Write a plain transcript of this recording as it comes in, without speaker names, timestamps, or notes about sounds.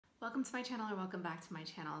Welcome to my channel, or welcome back to my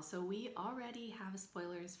channel. So we already have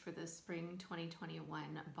spoilers for the spring 2021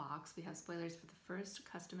 box. We have spoilers for the first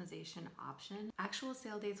customization option. Actual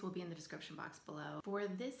sale dates will be in the description box below. For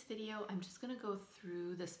this video, I'm just gonna go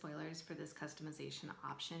through the spoilers for this customization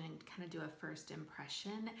option and kind of do a first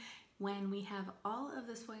impression. When we have all of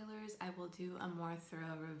the spoilers, I will do a more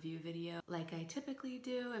thorough review video like I typically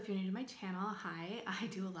do. If you're new to my channel, hi, I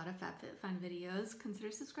do a lot of FabFitFun videos. Consider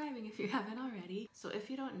subscribing if you haven't already. So if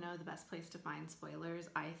you don't know, the best place to find spoilers,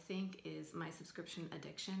 I think, is My Subscription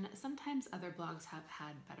Addiction. Sometimes other blogs have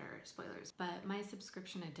had better spoilers, but My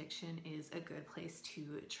Subscription Addiction is a good place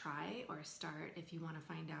to try or start if you want to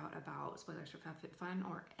find out about spoilers for FabFitFun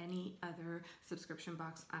or any other subscription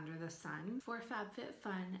box under the sun. For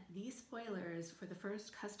FabFitFun, these spoilers for the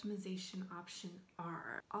first customization option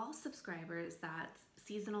are all subscribers, that's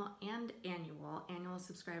seasonal and annual. Annual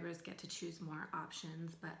subscribers get to choose more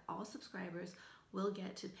options, but all subscribers will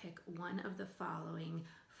get to pick one of the following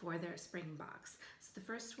for their spring box. So the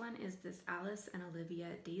first one is this Alice and Olivia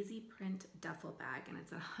Daisy print duffel bag, and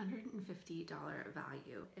it's a $150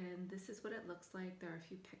 value. And this is what it looks like. There are a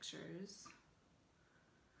few pictures.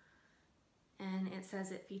 And it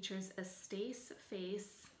says it features a Stace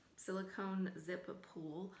face silicone zip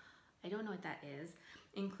pull. I don't know what that is.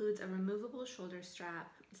 Includes a removable shoulder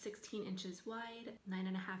strap, 16 inches wide,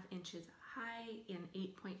 9.5 inches high, and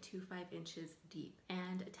 8.25 inches deep,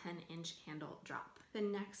 and a 10-inch handle drop. The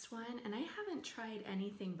next one, and I haven't tried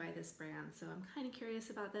anything by this brand, so I'm kind of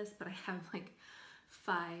curious about this, but I have like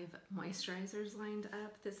 5 moisturizers lined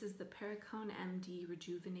up. This is the Perricone MD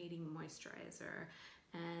Rejuvenating Moisturizer,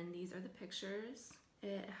 and these are the pictures.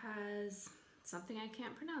 It has something I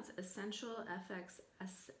can't pronounce, Essential FX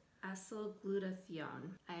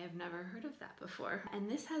Acylglutathione. I have never heard of that before. And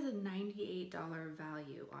this has a $98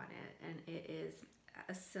 value on it, and it is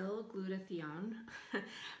acylglutathione.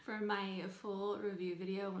 For my full review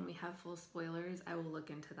video, when we have full spoilers, I will look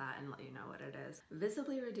into that and let you know what it is.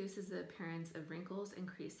 Visibly reduces the appearance of wrinkles and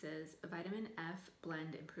creases. A vitamin F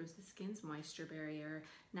blend improves the skin's moisture barrier.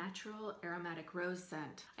 Natural aromatic rose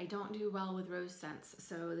scent. I don't do well with rose scents,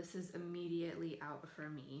 so this is immediately out for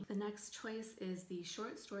me. The next choice is the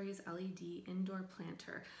Short Stories LED Indoor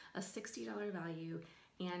Planter, a $60 value,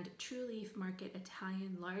 and True Leaf Market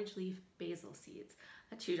Italian large leaf basil seeds,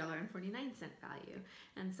 a $2.49 value.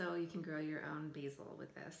 And so you can grow your own basil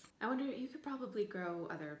with this. I wonder, you could probably grow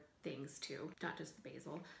other things too, not just the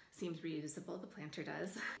basil. Seems reusable, the planter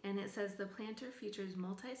does. And it says the planter features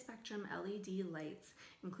multi-spectrum LED lights,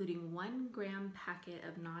 including 1 gram packet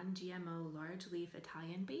of non-GMO large leaf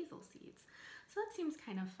Italian basil seeds. So that seems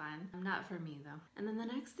kind of fun. Not for me though. And then the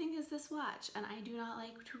next thing is this watch, and I do not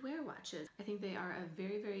like to wear watches. I think they are a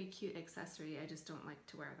very, very cute accessory. I just don't like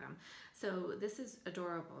to wear them. So this is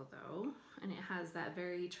adorable though, and it has that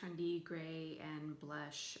very trendy gray and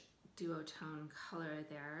blush duotone color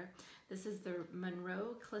there. This is the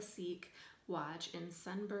Monroe Classique watch in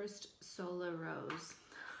Sunburst Sola Rose.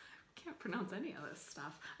 Can't pronounce any of this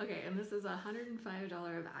stuff. Okay, and this is a $105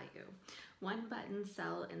 value. 1 button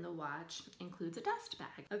cell in the watch, includes a dust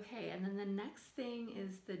bag. Okay, and then the next thing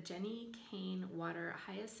is the Jenny Kane Water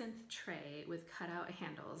Hyacinth tray with cutout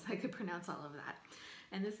handles. I could pronounce all of that.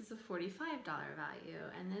 And this is a $45 value,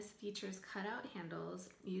 and this features cutout handles.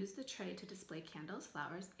 Use the tray to display candles,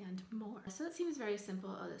 flowers, and more. So it seems very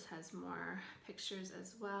simple. Oh, this has more pictures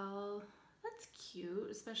as well. That's cute,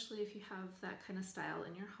 especially if you have that kind of style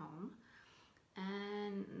in your home.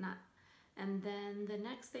 And then the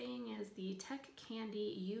next thing is the Tech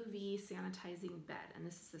Candy UV sanitizing bed, and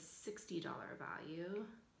this is a $60 value.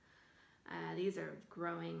 These are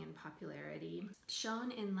growing in popularity.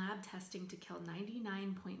 Shown in lab testing to kill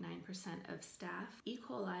 99.9% of staph, E.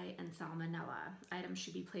 coli, and salmonella. Items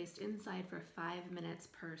should be placed inside for 5 minutes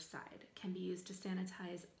per side. Can be used to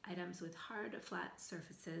sanitize items with hard, flat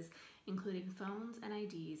surfaces, including phones and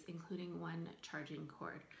IDs, including 1 charging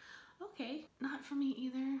cord. Okay, not for me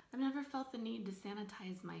either. I've never felt the need to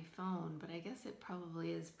sanitize my phone, but I guess it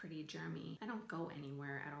probably is pretty germy. I don't go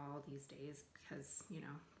anywhere at all these days because, you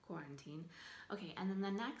know, quarantine. Okay, and then the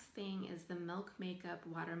next thing is the Milk Makeup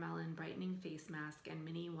Watermelon Brightening Face Mask and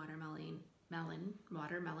Mini Watermelon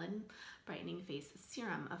Brightening Face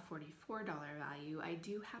Serum, a $44 value. I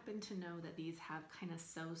do happen to know that these have kind of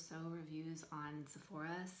so-so reviews on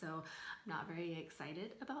Sephora, so I'm not very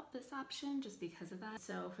excited about this option just because of that.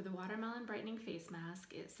 So for the Watermelon Brightening Face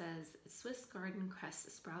Mask, it says Swiss Garden Cress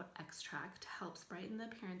Sprout Extract helps brighten the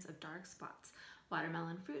appearance of dark spots.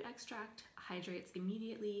 Watermelon fruit extract hydrates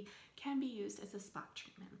immediately, can be used as a spot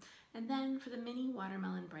treatment. And then for the Mini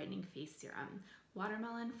Watermelon Brightening Face Serum,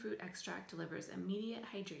 watermelon fruit extract delivers immediate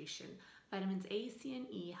hydration, Vitamins A, C, and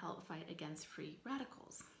E help fight against free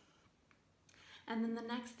radicals. And then the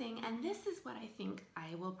next thing, and this is what I think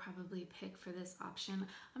I will probably pick for this option.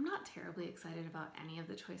 I'm not terribly excited about any of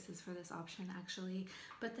the choices for this option actually,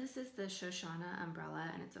 but this is the Shoshana umbrella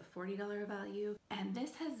and it's a $40 value. And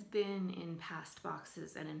this has been in past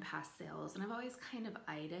boxes and in past sales, and I've always kind of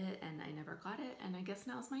eyed it and I never got it, and I guess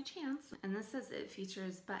now's my chance. And this says it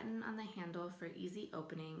features button on the handle for easy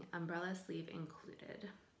opening, umbrella sleeve included.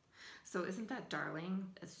 So isn't that darling?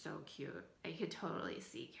 It's so cute. I could totally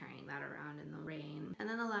see carrying that around in the rain. And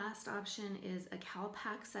then the last option is a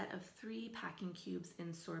CalPack set of 3 packing cubes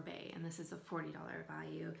in sorbet, and this is a $40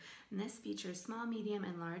 value. And this features small, medium,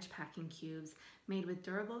 and large packing cubes made with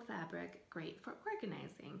durable fabric, great for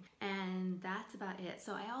organizing. And that's about it.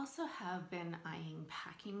 So I also have been eyeing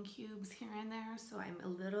packing cubes here and there, so I'm a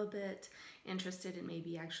little bit interested in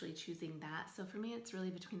maybe actually choosing that. So for me, it's really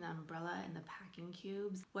between the umbrella and the packing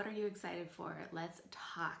cubes. What are you excited for? Let's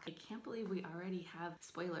talk. I can't believe we already have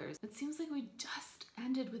spoilers. It seems like we just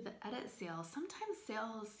ended with the edit sale. Sometimes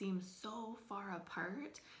sales seem so far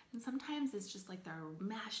apart, and sometimes it's just like they're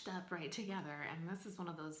mashed up right together, and this is one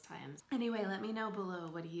of those times. Anyway, let me know below,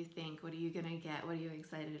 what do you think? What are you gonna get? What are you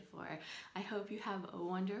excited for? I hope you have a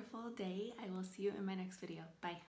wonderful day. I will see you in my next video. Bye.